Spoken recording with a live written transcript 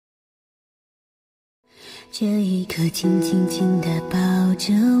这一刻紧紧紧地抱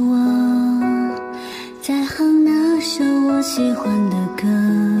着我，在哼那首我喜欢的歌。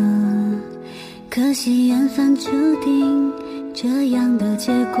可惜缘分注定这样的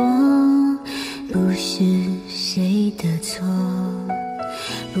结果，不是谁的错。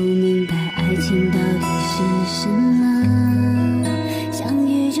不明白爱情到底是什么，像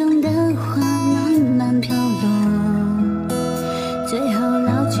雨中的花慢慢飘落，最后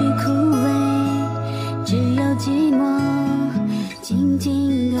老去枯萎，只有寂寞静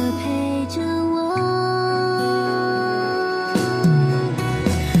静地陪着我。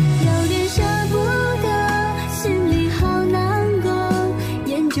有点舍不得，心里好难过，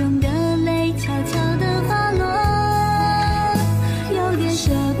眼中的泪悄悄地滑落。有点舍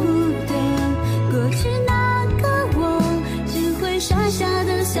不得，过去那个我只会傻傻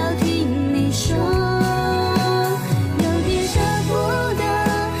的笑听你说。有点舍不得，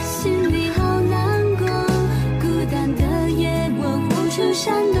心里好难过，孤单的夜我无处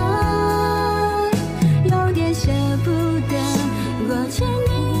闪躲。有点舍不得，过去你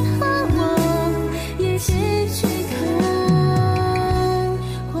和我一起去看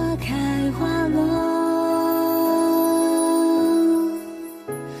花开花落，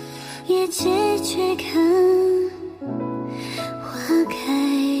一起去看花开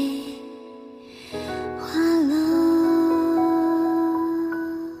花落。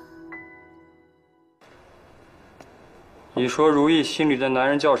你说如意心里的男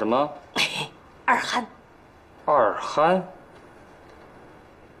人叫什么？二憨。二憨。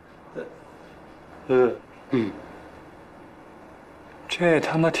这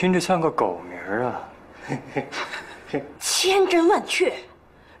他妈听着像个狗名啊！千真万确，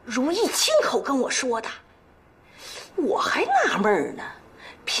如意亲口跟我说的，我还纳闷呢，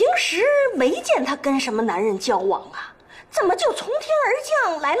平时没见他跟什么男人交往啊，怎么就从天而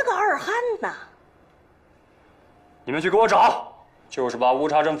降来了个二憨呢？你们去给我找，就是把乌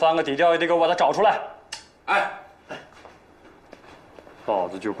茶镇翻个底调也得给我把他找出来。哎，老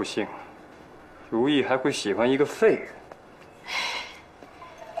子就不信了，如意还会喜欢一个废人。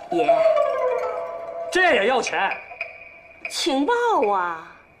爷，这也要钱？请报啊！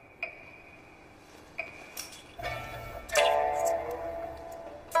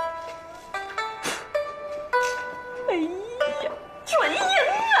哎呀，纯赢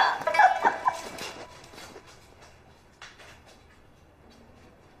啊！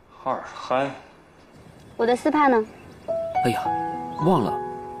二憨，我的丝帕呢？哎呀，忘了。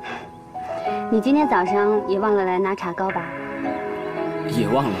你今天早上也忘了来拿茶糕吧？也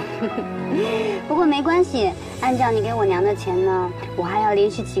忘了。不过没关系，按照你给我娘的钱呢，我还要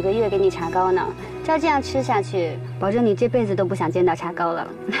连续几个月给你茶糕呢。照这样吃下去，保证你这辈子都不想见到茶糕了。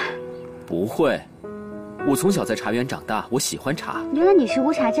不会，我从小在茶园长大，我喜欢茶。原来你是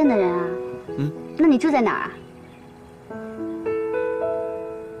乌茶镇的人啊？那你住在哪儿啊？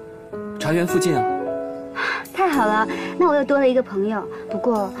茶园附近啊。太好了，那我又多了一个朋友。不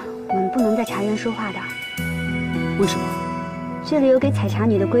过我们不能在茶园说话的。为什么？这里有给采茶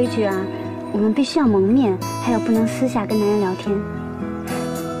女的规矩啊，我们必须要蒙面，还有不能私下跟男人聊天。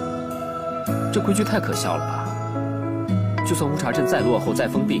这规矩太可笑了吧？就算乌茶镇再落后、再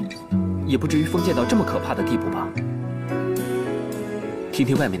封闭，也不至于封建到这么可怕的地步吧？听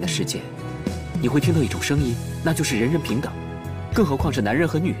听外面的世界，你会听到一种声音，那就是人人平等，更何况是男人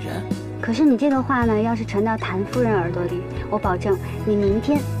和女人。可是你这个话呢，要是传到谭夫人耳朵里，我保证你明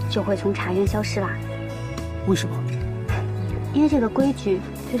天就会从茶园消失啦。为什么？因为这个规矩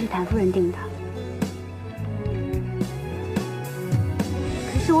就是谭夫人定的。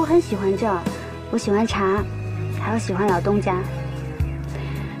可是我很喜欢这儿，我喜欢茶，还有喜欢老东家。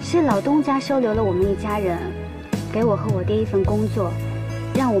是老东家收留了我们一家人，给我和我爹一份工作，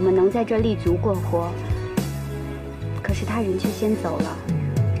让我们能在这立足过活。可是他人却先走了。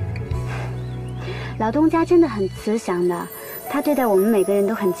老东家真的很慈祥的，他对待我们每个人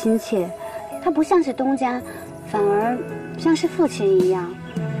都很亲切，他不像是东家，反而像是父亲一样。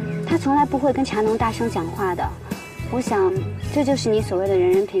他从来不会跟茶农大声讲话的。我想这就是你所谓的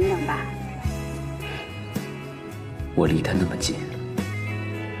人人平等吧。我离他那么近，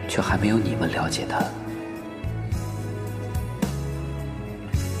却还没有你们了解他。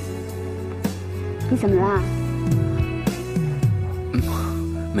你怎么了？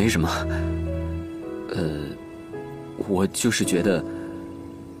没什么。我就是觉得，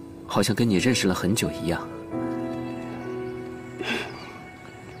好像跟你认识了很久一样。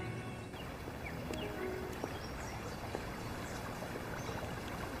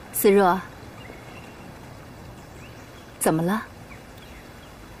思若，怎么了？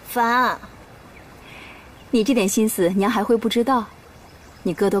烦。你这点心思，娘还会不知道？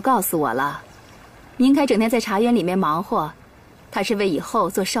你哥都告诉我了，明凯整天在茶园里面忙活，他是为以后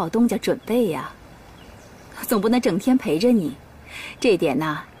做少东家准备呀，总不能整天陪着你。这点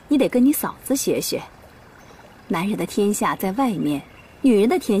呢，你得跟你嫂子学学。男人的天下在外面，女人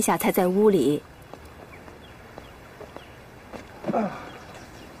的天下才在屋里。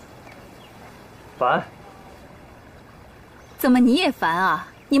烦？怎么你也烦啊？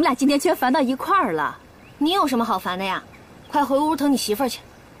你们俩今天居然烦到一块儿了？你有什么好烦的呀？快回屋疼你媳妇儿去。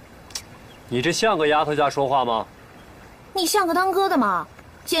你这像个丫头家说话吗？你像个当哥的吗？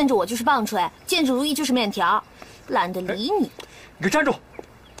见着我就是棒槌，见着如意就是面条，懒得理你。你给站住！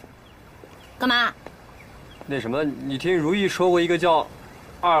干嘛？那什么，你听如意说过一个叫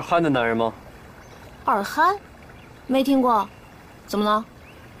二憨的男人吗？二憨？没听过。怎么了？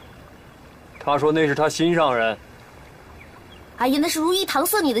他说那是他心上人。哎呀，那是如意搪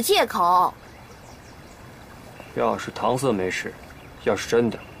塞你的借口。要是搪塞没事，要是真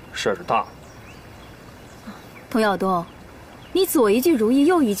的，事儿就大了。童耀东，你左一句如意，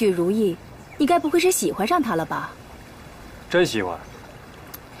右一句如意，你该不会是喜欢上他了吧？真喜欢。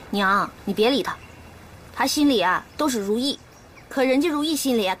娘，你别理他，他心里啊都是如意，可人家如意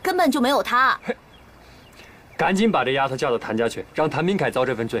心里啊根本就没有他。赶紧把这丫头叫到谭家去，让谭明凯遭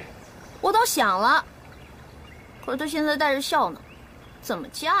这份罪。我倒想了，可是他现在带着笑呢，怎么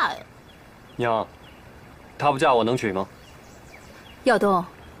嫁呀？娘，他不嫁我能娶吗？耀东，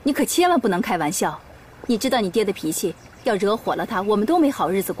你可千万不能开玩笑。你知道你爹的脾气，要惹火了他，我们都没好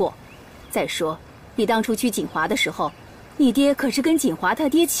日子过。再说，你当初娶锦华的时候，你爹可是跟锦华他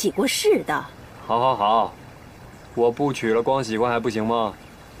爹起过誓的。好，好，好，我不娶了，光喜欢还不行吗？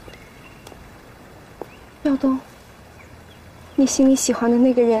耀东，你心里喜欢的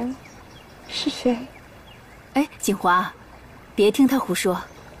那个人是谁？哎，锦华，别听他胡说。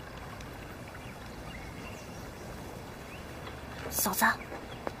嫂子，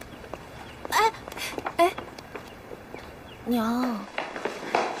哎，娘，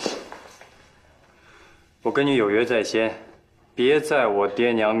我跟你有约在先，别在我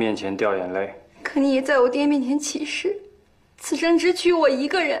爹娘面前掉眼泪。可你也在我爹面前起誓，此生只娶我一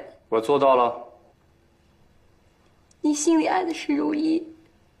个人。我做到了。你心里爱的是如意。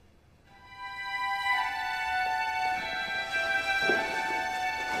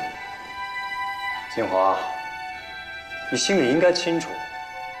锦华，你心里应该清楚，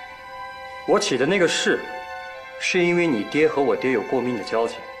我起的那个誓，是因为你爹和我爹有过命的交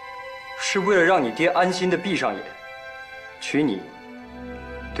情，是为了让你爹安心的闭上眼。娶你，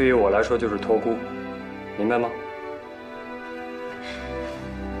对于我来说就是托孤，明白吗？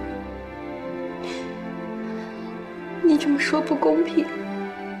你这么说不公平。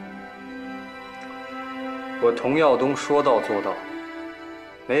我童耀东说到做到，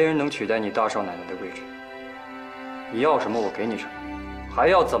没人能取代你大少奶奶的位置。你要什么我给你什么，还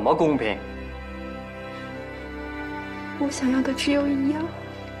要怎么公平？我想要的只有一样。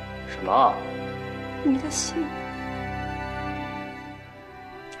什么？你的心。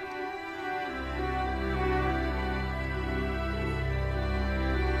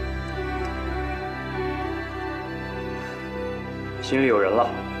心里有人了，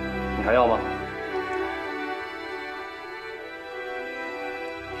你还要吗？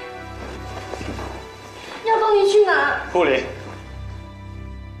耀东，你去哪？库里。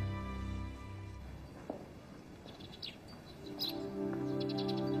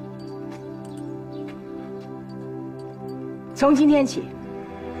从今天起，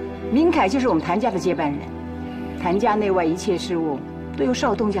明凯就是我们谭家的接班人，谭家内外一切事务都由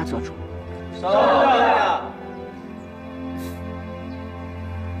少东家做主。少东家。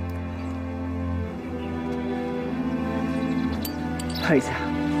儿子，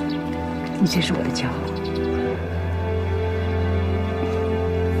你真是我的骄傲。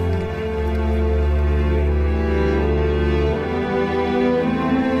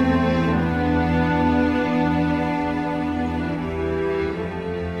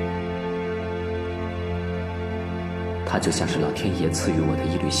它就像是老天爷赐予我的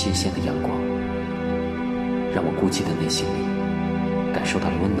一缕新鲜的阳光，让我孤寂的内心里感受到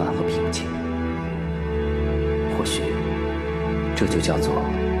了温暖和平静。或许这就叫做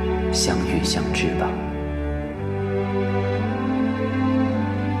相遇相知吧。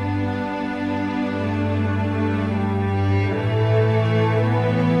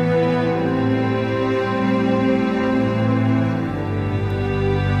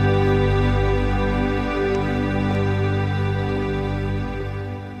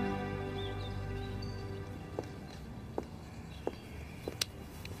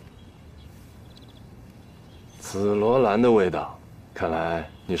紫罗兰的味道，看来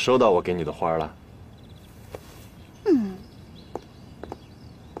你收到我给你的花了。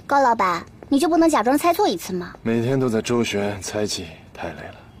高老板，你就不能假装猜错一次吗？每天都在周旋猜忌，太累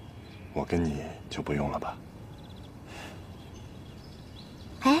了。我跟你就不用了吧？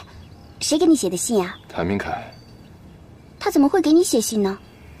哎，谁给你写的信呀？谭明凯。他怎么会给你写信呢？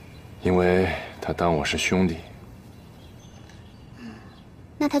因为他当我是兄弟。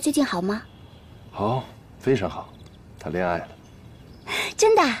那他最近好吗？好，非常好。他恋爱了。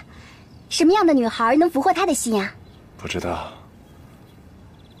真的？什么样的女孩能俘获他的心呀？不知道。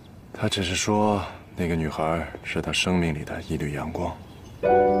他只是说那个女孩是他生命里的一缕阳光。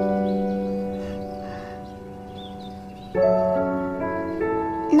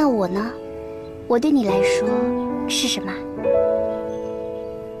那我呢？我对你来说是什么？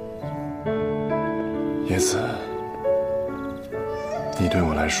叶子，你对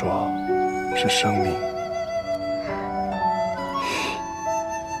我来说是生命。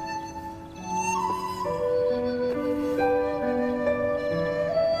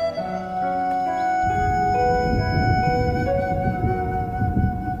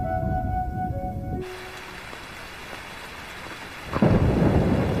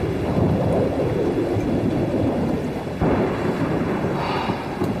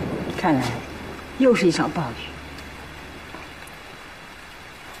看来又是一场暴雨。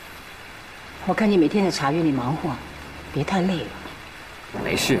我看你每天在茶园里忙活，别太累了。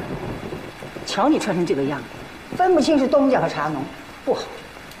没事。瞧你穿成这个样子，分不清是东家和茶农，不好。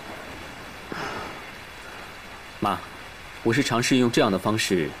妈，我是尝试用这样的方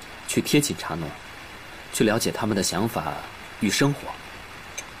式去贴近茶农，去了解他们的想法与生活。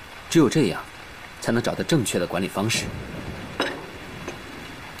只有这样，才能找到正确的管理方式。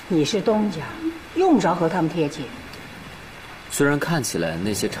你是东家，用不着和他们贴近。虽然看起来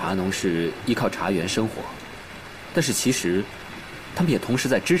那些茶农是依靠茶园生活，但是其实，他们也同时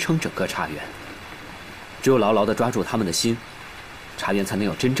在支撑整个茶园。只有牢牢地抓住他们的心，茶园才能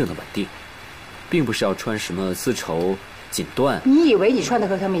有真正的稳定，并不是要穿什么丝绸、锦缎。你以为你穿的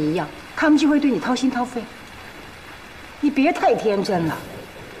和他们一样，他们就会对你掏心掏肺？你别太天真了。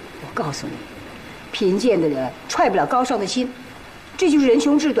我告诉你，贫贱的人踹不了高尚的心。这就是人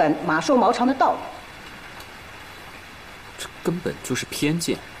穷志短、马瘦毛长的道理。这根本就是偏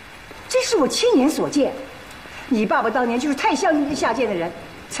见。这是我亲眼所见。你爸爸当年就是太相信下贱的人，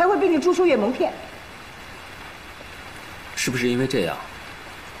才会被你朱书月蒙骗。是不是因为这样，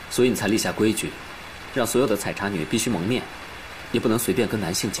所以你才立下规矩，让所有的采茶女必须蒙面，也不能随便跟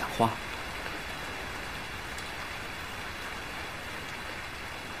男性讲话？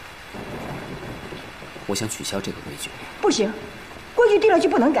我想取消这个规矩。不行。规矩定了就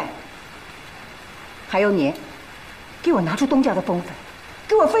不能改。还有你，给我拿出东家的风范，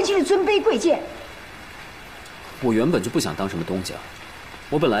给我分清楚尊卑贵贱。我原本就不想当什么东家，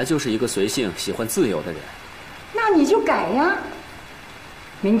我本来就是一个随性、喜欢自由的人。那你就改呀！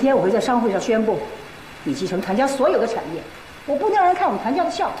明天我会在商会上宣布，你继承谭家所有的产业，我不能让人看我们谭家的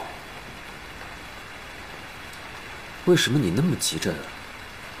笑话。为什么你那么急着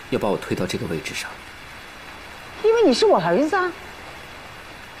要把我推到这个位置上？因为你是我儿子啊。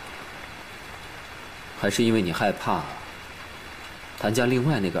还是因为你害怕谭家另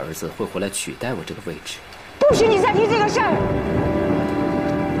外那个儿子会回来取代我这个位置？不许你再提这个事儿！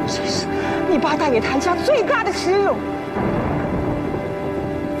这是你爸带给谭家最大的耻辱。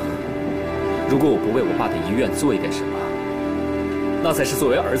如果我不为我爸的遗愿做一点什么，那才是作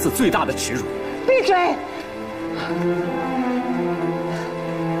为儿子最大的耻辱。闭嘴！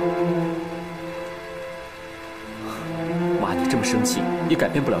妈，你这么生气，也改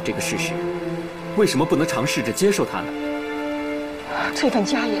变不了这个事实。为什么不能尝试着接受它呢？这份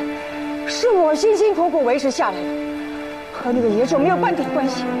家业是我辛辛苦苦维持下来的，和那个野种没有半点关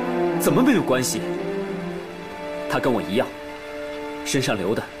系。怎么没有关系？他跟我一样，身上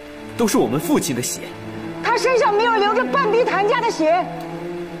流的都是我们父亲的血。他身上没有流着半滴谭家的血，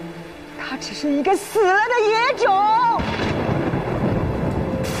他只是一个死了的野种。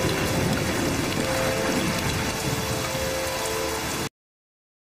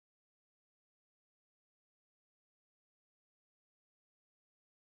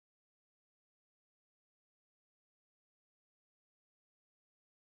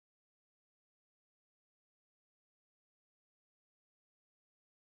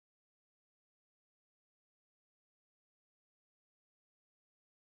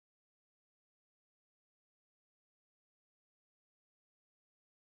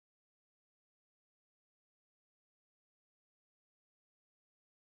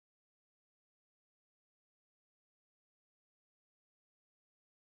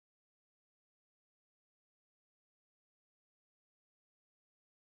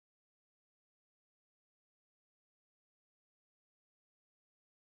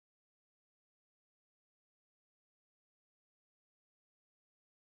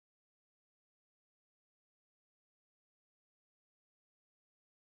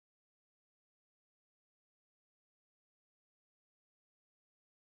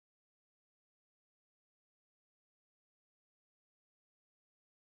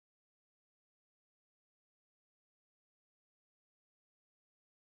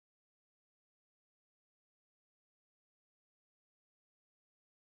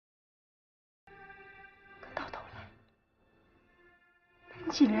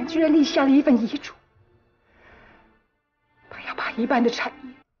竟然居然立下了一份遗嘱，他要把一半的产业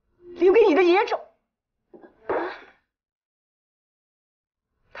留给你的野种，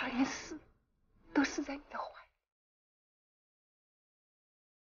他连死都死在你的怀里。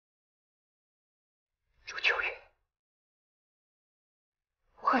朱秋月，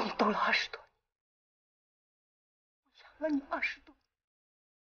我和你斗了20多年，我养了你20多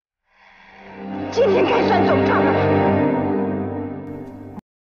年，今天该算总账了吧？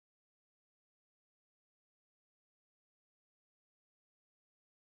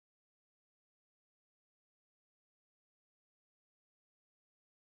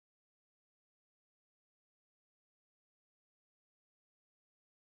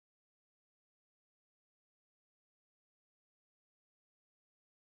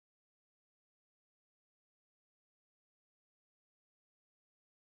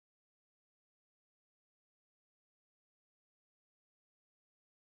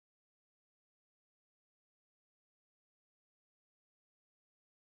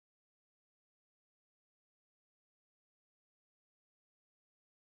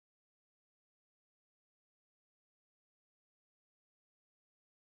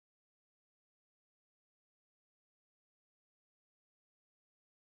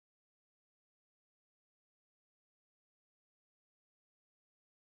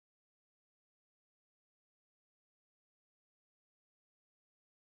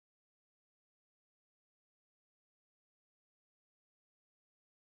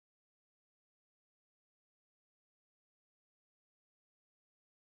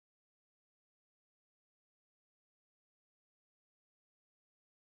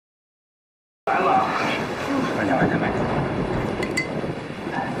来了，慢点，慢点，慢点。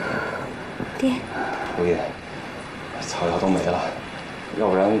爹，如意，草药都没了，要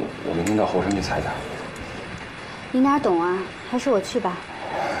不然我明天到后山去采点。你哪懂啊？还是我去吧。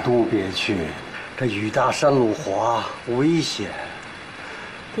都别去，这雨大山路滑，危险。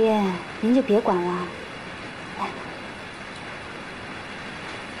爹，您就别管了。来。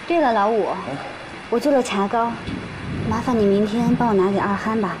对了，老五，我做了茶糕，麻烦你明天帮我拿给二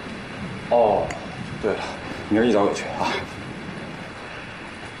憨吧。哦，对了，明儿一早有去啊。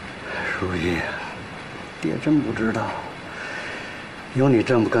如意，爹真不知道，有你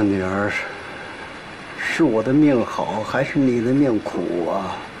这么个女儿，是我的命好，还是你的命苦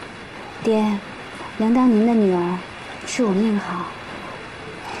啊？爹，能当您的女儿，是我命好。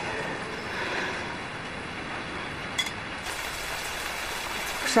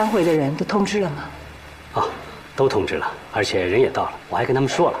商会的人都通知了吗？啊，都通知了，而且人也到了。我还跟他们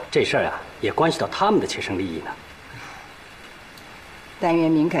说了，这事儿啊，也关系到他们的切身利益呢。但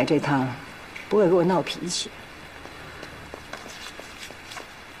愿明凯这趟不会给我闹脾气。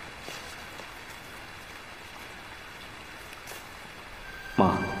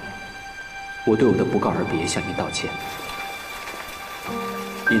妈，我对我的不告而别向您道歉。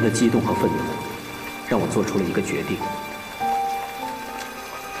您的激动和愤怒，让我做出了一个决定。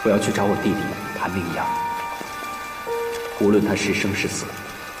我要去找我弟弟谈命一样，无论他是生是死，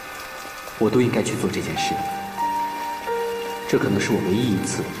我都应该去做这件事。这可能是我唯一一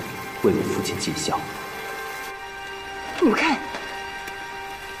次为我父亲尽孝。你们看，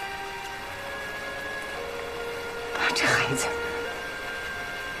这孩子，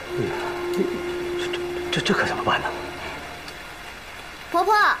这可怎么办呢？婆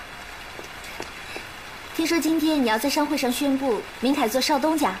婆，听说今天你要在商会上宣布明凯做少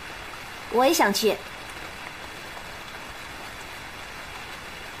东家，我也想去。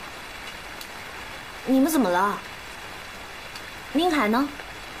你们怎么了？明凯呢？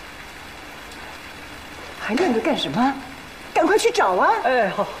还愣着干什么？赶快去找啊！哎，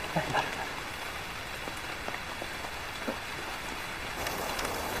好，来。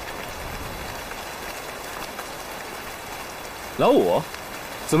老五，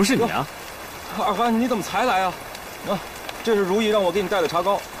怎么是你啊？二憨，你怎么才来啊？啊，这是如意让我给你带的茶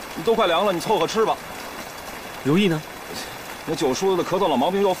糕，你都快凉了，你凑合吃吧。如意呢？那九叔子的咳嗽老毛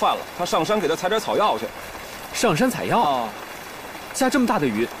病又犯了，他上山给他采点草药去。上山采药啊？下这么大的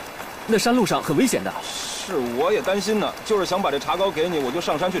雨，那山路上很危险的。是，我也担心呢，就是想把这茶糕给你，我就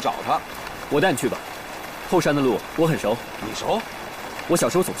上山去找他。我带你去吧，后山的路我很熟。你熟？我小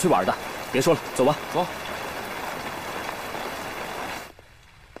时候总去玩的。别说了，走吧。走。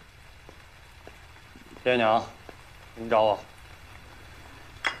爹娘，您找我。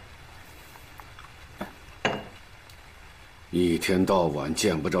一天到晚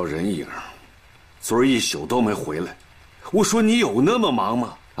见不着人影，昨儿一宿都没回来。我说你有那么忙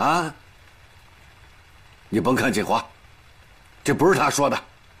吗？啊！你甭看锦华，这不是他说的。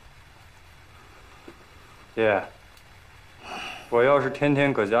爹，我要是天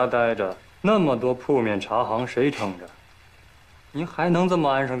天搁家待着，那么多铺面茶行，谁撑着？您还能这么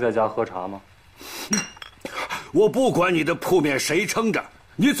安生在家喝茶吗？我不管你的铺面谁撑着，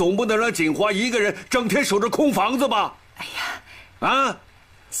你总不能让锦华一个人整天守着空房子吧？哎呀，啊！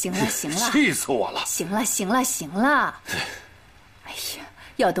行了行了，气死我了！行了行了行了。哎呀，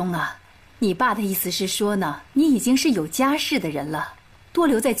耀东啊，你爸的意思是说呢，你已经是有家室的人了，多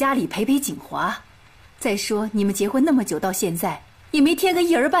留在家里陪陪锦华。再说你们结婚那么久，到现在也没添个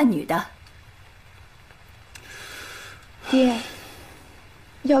一儿半女的。爹，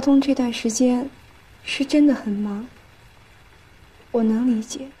耀东这段时间是真的很忙，我能理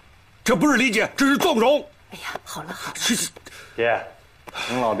解。这不是理解，这是纵容。哎呀，好了好了，爹，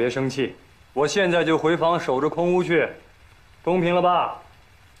您老别生气，我现在就回房守着空屋去，公平了吧？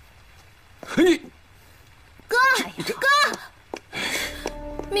你，哥，哥，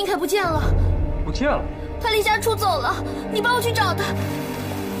明凯不见了，不见了，他离家出走了，你帮我去找他。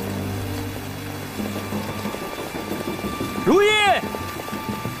如意，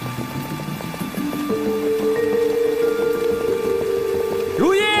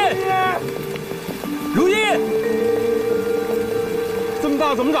如意，如意，这么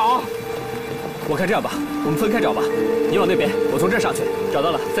大怎么找？我看这样吧，我们分开找吧。你往那边，我从这儿上去，找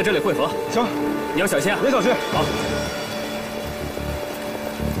到了在这里汇合。行，你要小心啊，别小心。好。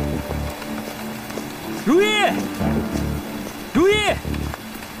如意，如意，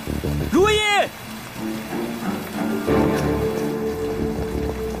如意。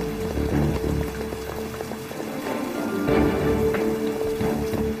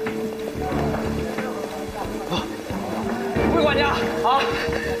魏管家啊，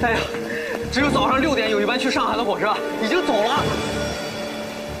哎呀，只有早上6点有一班去上海的火车，已经走了。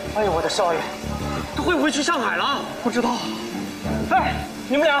哎呦，我的少爷，他会不会去上海了？不知道。哎，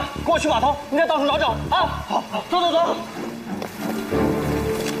你们俩跟我去码头，你再到处找找啊！好，走走走。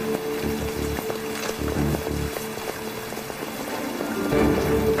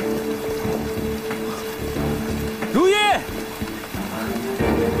如意，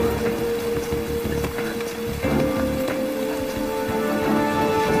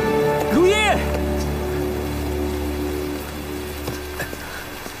如意，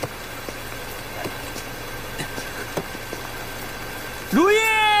如意，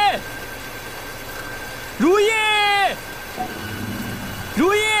如意，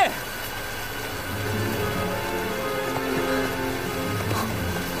如意。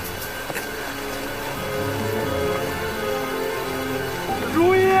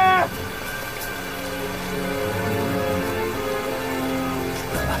如意，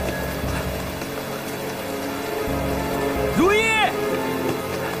如意，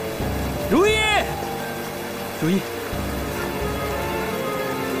如意，如意。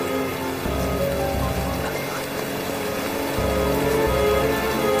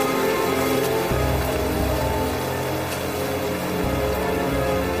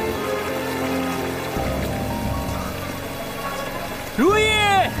如意，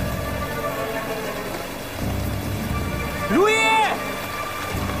如意，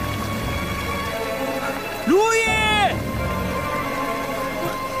如意，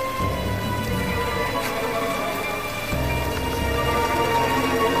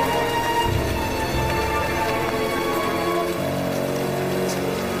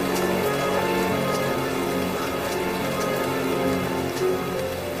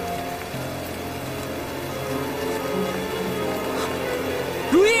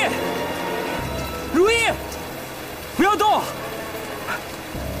如意，如意，不要动！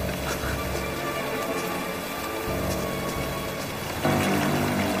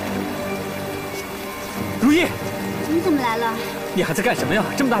如意，你怎么来了？你还在干什么呀？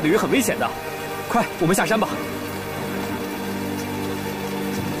这么大的雨很危险的，快，我们下山吧。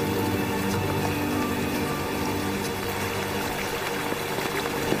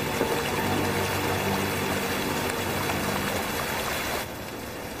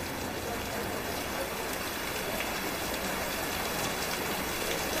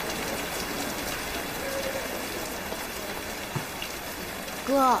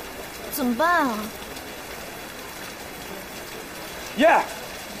哥，怎么办啊？耶，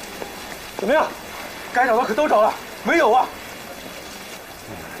怎么样？该找的可都找了，没有啊？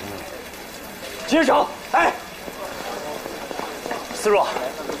接手！哎，思若，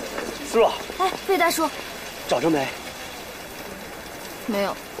思若，哎，魏大叔，找着没？没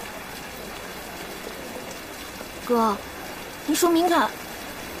有。哥，你说明凯，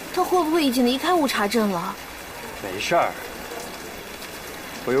他会不会已经离开乌察镇了？没事儿，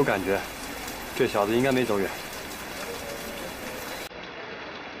我有感觉，这小子应该没走远。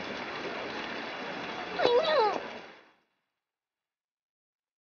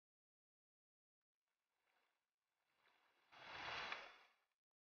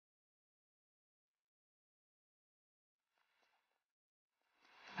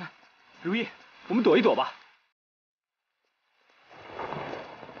如意，我们躲一躲吧。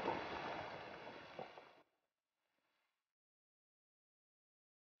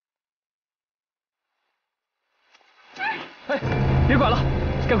哎，别管了，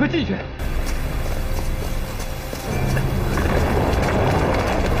赶快进去。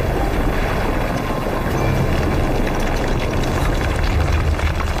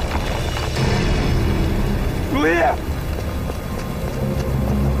如意。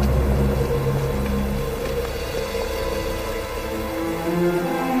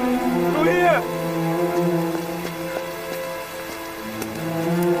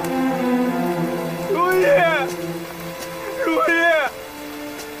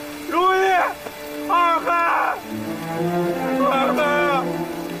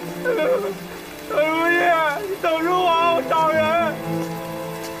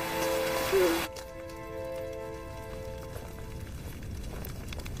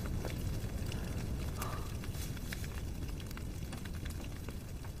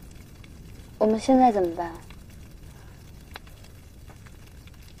 我们现在怎么办？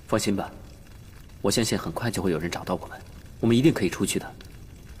放心吧，我相信很快就会有人找到我们，我们一定可以出去的。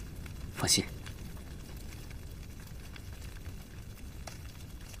放心。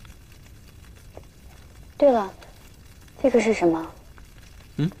对了，这个是什么？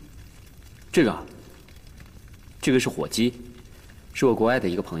这个是火鸡，是我国外的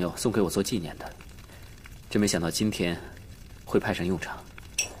一个朋友送给我做纪念的，真没想到今天会派上用场。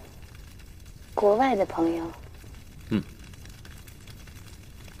 国外的朋友，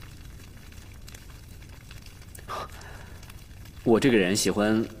我这个人喜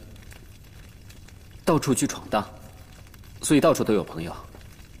欢到处去闯荡，所以到处都有朋友。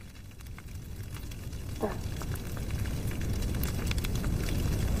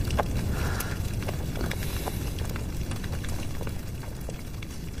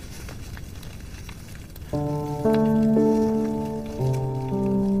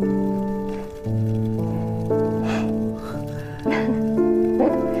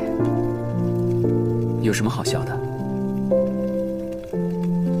有什么好笑的？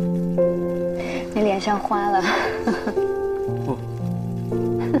你脸上花了。哦，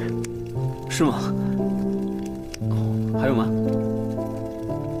是吗？还有吗？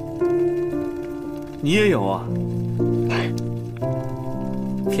你也有啊？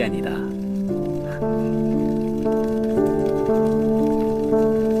骗你的。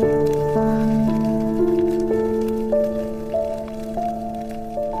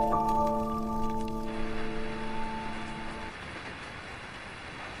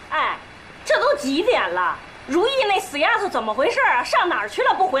几点了？如意那死丫头怎么回事啊？上哪儿去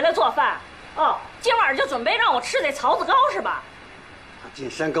了？不回来做饭？哦，今晚就准备让我吃这槽子糕是吧？他进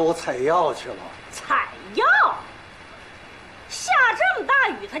山给我采药去了。采药？下这么大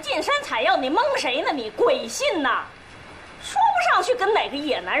雨，他进山采药，你蒙谁呢？你鬼信呐？说不上去跟哪个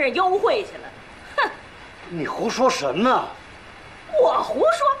野男人幽会去了。哼！你胡说什么？我胡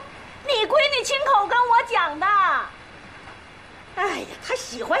说？你闺女亲口跟我讲的。哎呀，她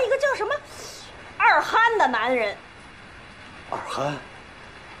喜欢一个叫什么？ 二憨的男人，二憨，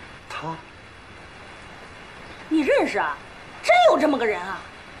他，你认识啊？真有这么个人啊？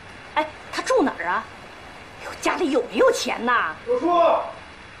哎，他住哪儿啊？哟，家里有没有钱呐？九叔，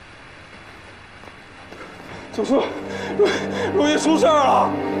九叔，如意出事了！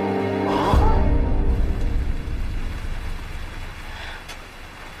啊！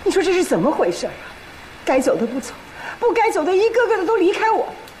你说这是怎么回事啊？该走的不走，不该走的一个个的都离开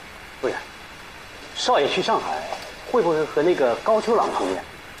我。夫人。 少爷去上海，会不会和那个高秋朗碰面？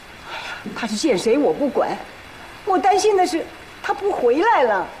哎呀，他去见谁我不管，我担心的是他不回来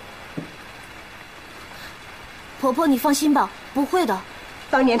了。婆婆，你放心吧，不会的。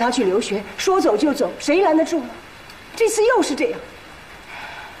当年他去留学，说走就走，谁拦得住呢？这次又是这样。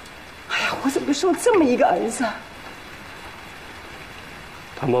哎呀，我怎么生这么一个儿子啊？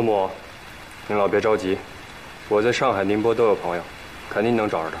谭嬷嬷，您老别着急，我在上海、宁波都有朋友，肯定能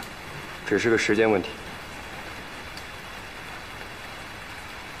找着他。 只是个时间问题。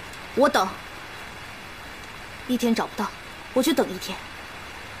我等，一天找不到，我就等一天；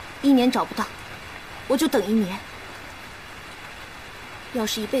一年找不到，我就等一年。要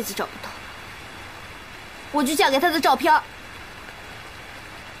是一辈子找不到，我就嫁给他的照片。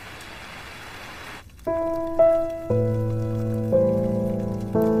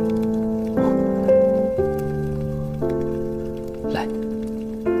来，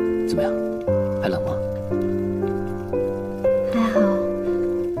怎么样？还冷吗？还好，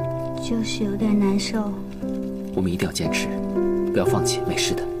就是有点难受。我们一定要坚持，不要放弃，没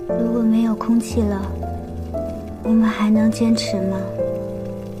事的。如果没有空气了，我们还能坚持吗？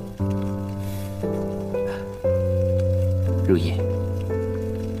如意，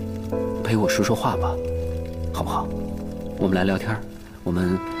陪我说说话吧，好不好？我们来聊天，我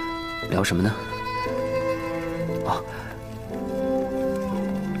们聊什么呢？哦，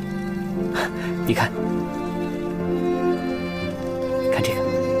你看，看这个。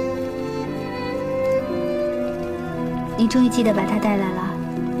你终于记得把它带来了。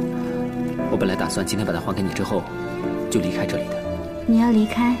我本来打算今天把它还给你之后，就离开这里的。你要离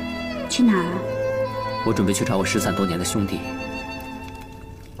开？去哪儿啊？我准备去找我失散多年的兄弟。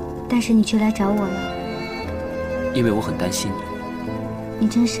但是你却来找我了。因为我很担心你。你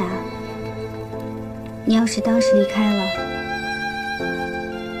真傻。你要是当时离开了，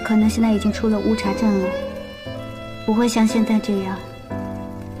可能现在已经出了乌察镇了，不会像现在这样，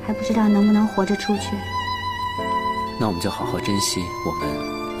还不知道能不能活着出去。那我们就好好珍惜我们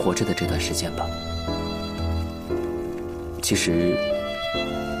活着的这段时间吧。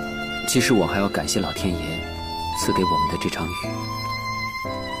其实我还要感谢老天爷赐给我们的这场雨，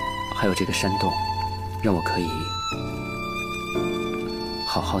还有这个山洞，让我可以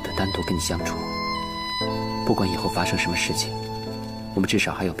好好的单独跟你相处。不管以后发生什么事情，我们至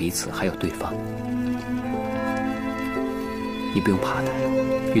少还有彼此，还有对方。你不用怕的，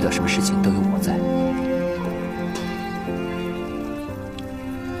遇到什么事情都有我在。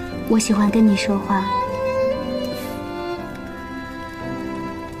我喜欢跟你说话。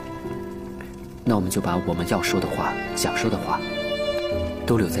那我们就把我们要说的话、想说的话，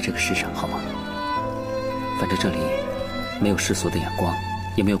都留在这个世上，好吗？反正这里没有世俗的眼光，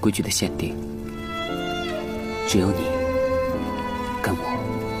也没有规矩的限定，只有你跟我。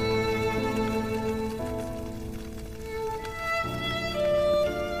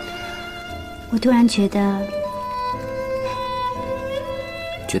我突然觉得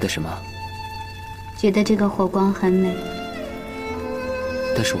什么？觉得这个火光很美。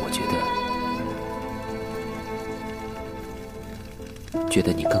但是我觉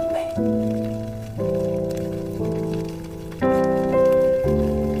得你更美。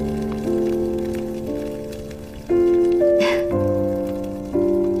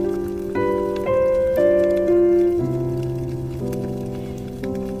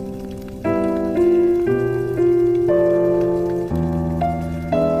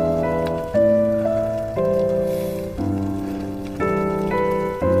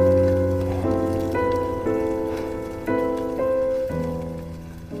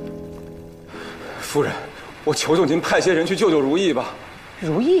夫人，我求求您派些人去救救如意吧。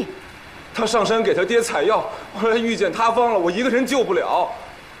如意，他上山给他爹采药，后来遇见塌方了，我一个人救不了。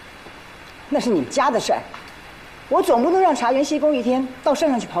那是你们家的事儿，我总不能让茶园歇工一天到山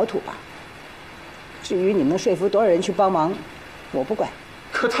上去刨土吧。至于你们说服多少人去帮忙，我不管。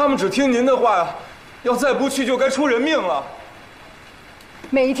可他们只听您的话呀，要再不去就该出人命了。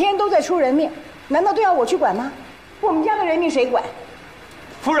每天都在出人命，难道都要我去管吗？我们家的人命谁管？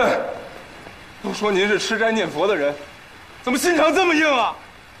夫人。都说您是吃斋念佛的人，怎么心肠这么硬啊？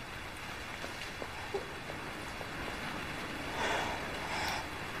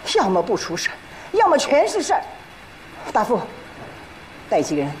要么不出事，要么全是事儿。大富，带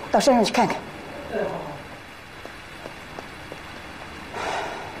几个人到山上去看看。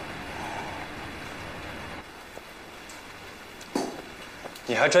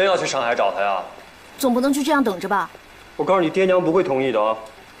你还真要去上海找他呀？总不能就这样等着吧？我告诉你，爹娘不会同意的啊。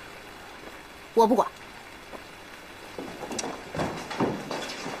我不管。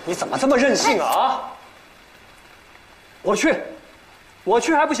你怎么这么任性啊？我去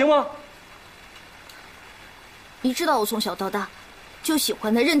还不行吗？你知道我从小到大就喜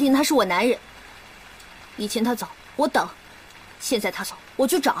欢他，认定他是我男人。以前他走我等，现在他走我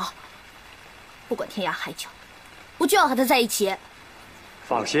就找，不管天涯海角，我就要和他在一起。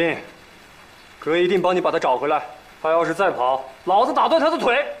放心，哥一定帮你把他找回来。他要是再跑，老子打断他的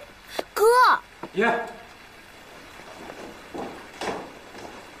腿。哥，爷，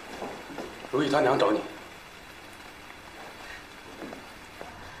如意他娘找你。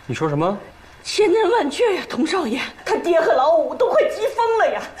你说什么？千真万确呀，童少爷，他爹和老五都快急疯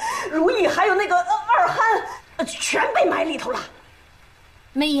了呀！如意还有那个二憨，全被埋里头了。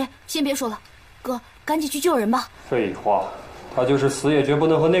梅姨，先别说了，哥，赶紧去救人吧。废话，他就是死也绝不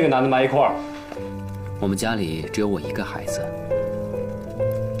能和那个男的埋一块儿。我们家里只有我一个孩子。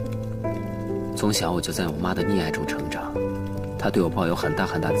从小我就在我妈的溺爱中成长，她对我抱有很大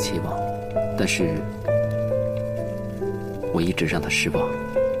很大的期望，但是我一直让她失望。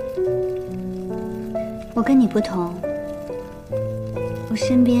我跟你不同，我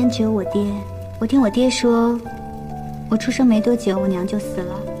身边只有我爹。我听我爹说，我出生没多久，我娘就死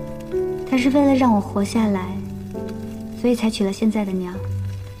了，他是为了让我活下来，所以才娶了现在的娘。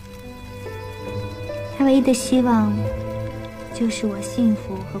他唯一的希望就是我幸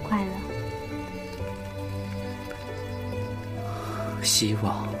福和快乐。希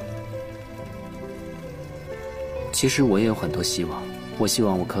望，其实我也有很多希望。我希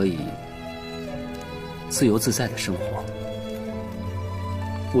望我可以自由自在的生活。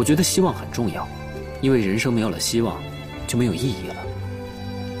我觉得希望很重要，因为人生没有了希望，就没有意义了。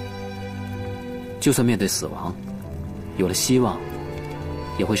就算面对死亡，有了希望，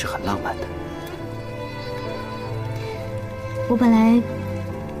也会是很浪漫的。我本来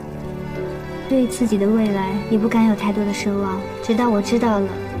对自己的未来也不敢有太多的奢望，直到我知道了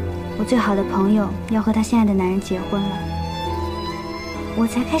我最好的朋友要和她现爱的男人结婚了，我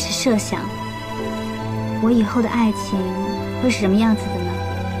才开始设想我以后的爱情会是什么样子的呢？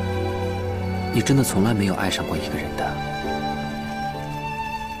你真的从来没有爱上过一个人的？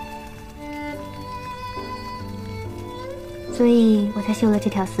所以我才绣了这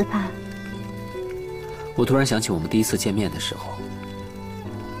条丝帕。我突然想起我们第一次见面的时候，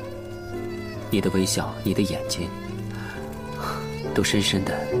你的微笑，你的眼睛，都深深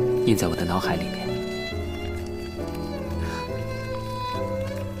地印在我的脑海里面。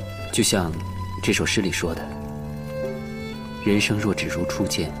就像这首诗里说的：“人生若只如初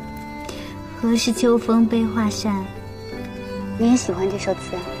见，何事秋风悲画扇。”你也喜欢这首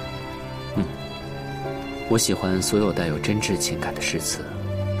词啊？我喜欢所有带有真挚情感的诗词，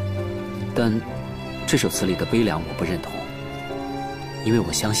但这首词里的悲凉我不认同，因为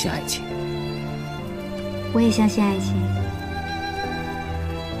我相信爱情。我也相信爱情，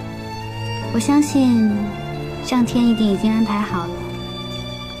我相信上天一定已经安排好了，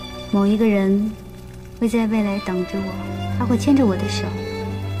某一个人会在未来等着我，他会牵着我的手，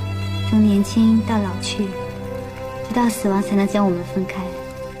从年轻到老去，直到死亡才能将我们分开。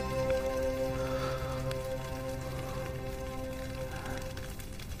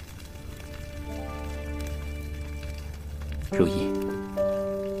如意，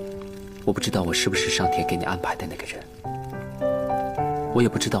我不知道我是不是上天给你安排的那个人，我也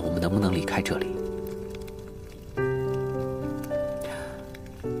不知道我们能不能离开这里。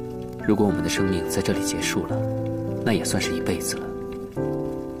如果我们的生命在这里结束了，那也算是一辈子了。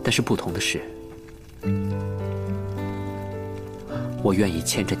但是不同的是，我愿意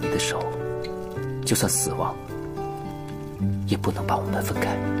牵着你的手，就算死亡，也不能把我们分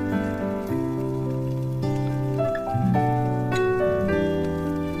开。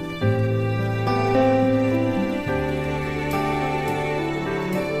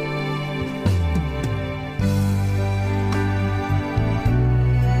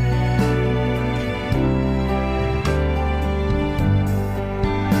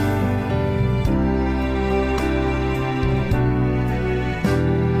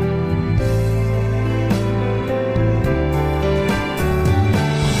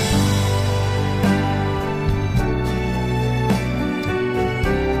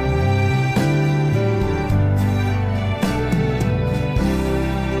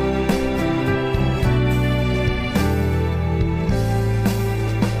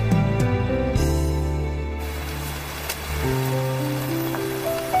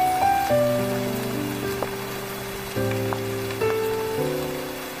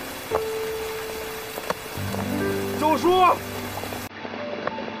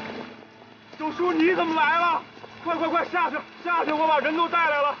九叔，你怎么来了？快下去！下去！我把人都带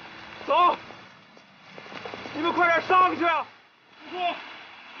来了，走！你们快点上去！九叔，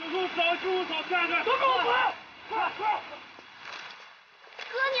早救我嫂下去！都给我滚！快！哥，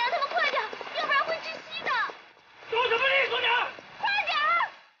你让他们快点，要不然会窒息的。着什么意思你？快点！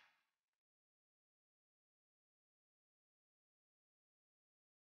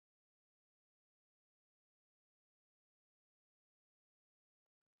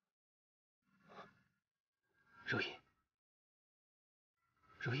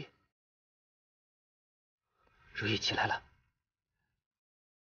如意起来了。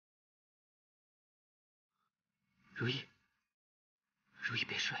如意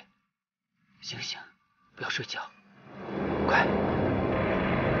别睡，醒醒，不要睡觉，快，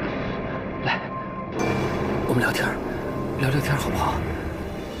来，我们聊天好不好？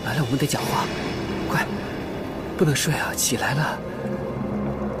来，我们得讲话，快，不能睡啊，起来了，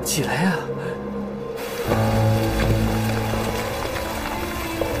起来呀！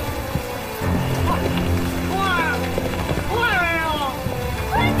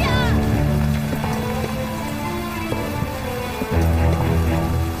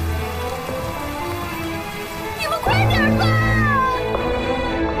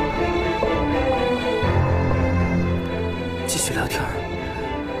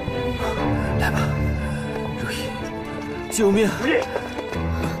救命！如意，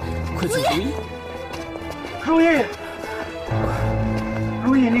快救如意！如意，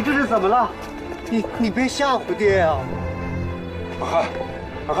如意，你这是怎么了？你别吓唬爹呀！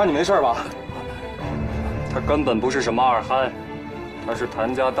二憨，你没事吧？他根本不是什么二憨，他是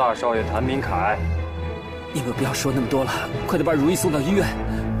谭家大少爷谭明凯。你们不要说那么多了，快点把如意送到医院，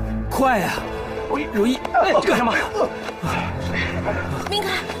快呀！如意，干什么？明凯，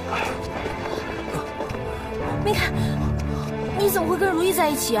明凯，你怎么会跟如意在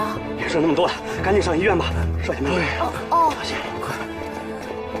一起啊？别说那么多了，赶紧上医院吧。少爷们。哦，快！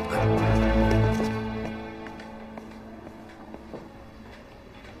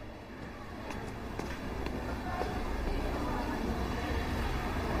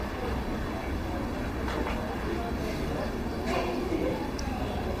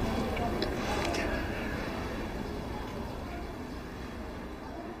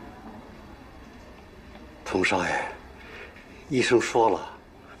童少爷，医生说了，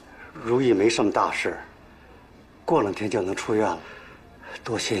如意没什么大事，过2天就能出院了。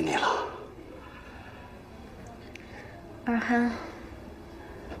多谢你了，二憨。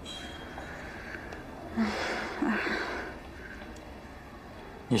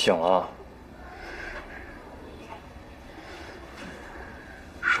你醒了，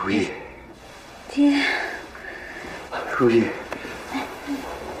如意。爹。如意。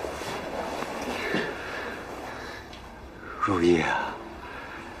如意啊，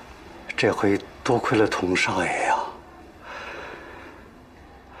这回多亏了童少爷呀。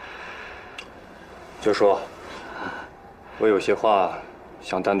就说，我有些话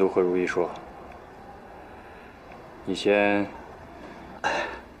想单独和如意说。你先。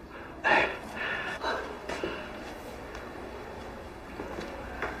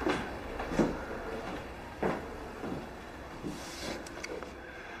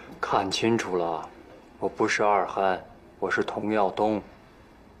看清楚了，我不是二憨。我是童耀东，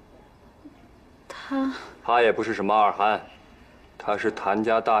他也不是什么二憨，他是谭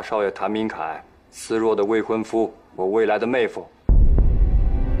家大少爷谭明凯，思若的未婚夫，我未来的妹夫。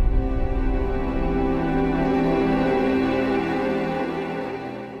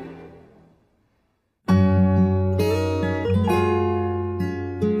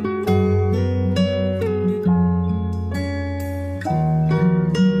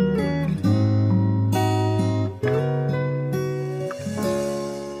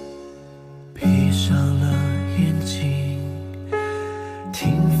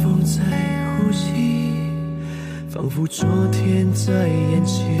昨天在眼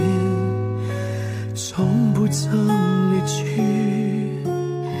前，从不曾离去。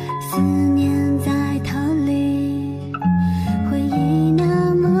思念在逃离，回忆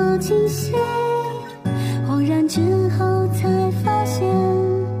那么清晰，恍然之后才发现，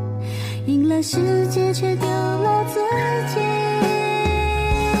赢了世界却丢了自己。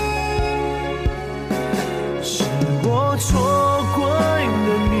是我错怪了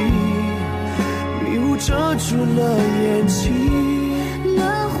你，迷雾遮住了眼睛。落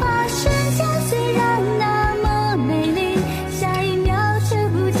花瞬间虽然那么美丽，下一秒却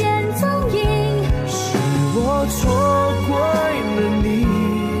不见踪影。是我错怪了你，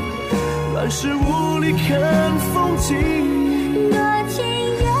乱世无力看风景。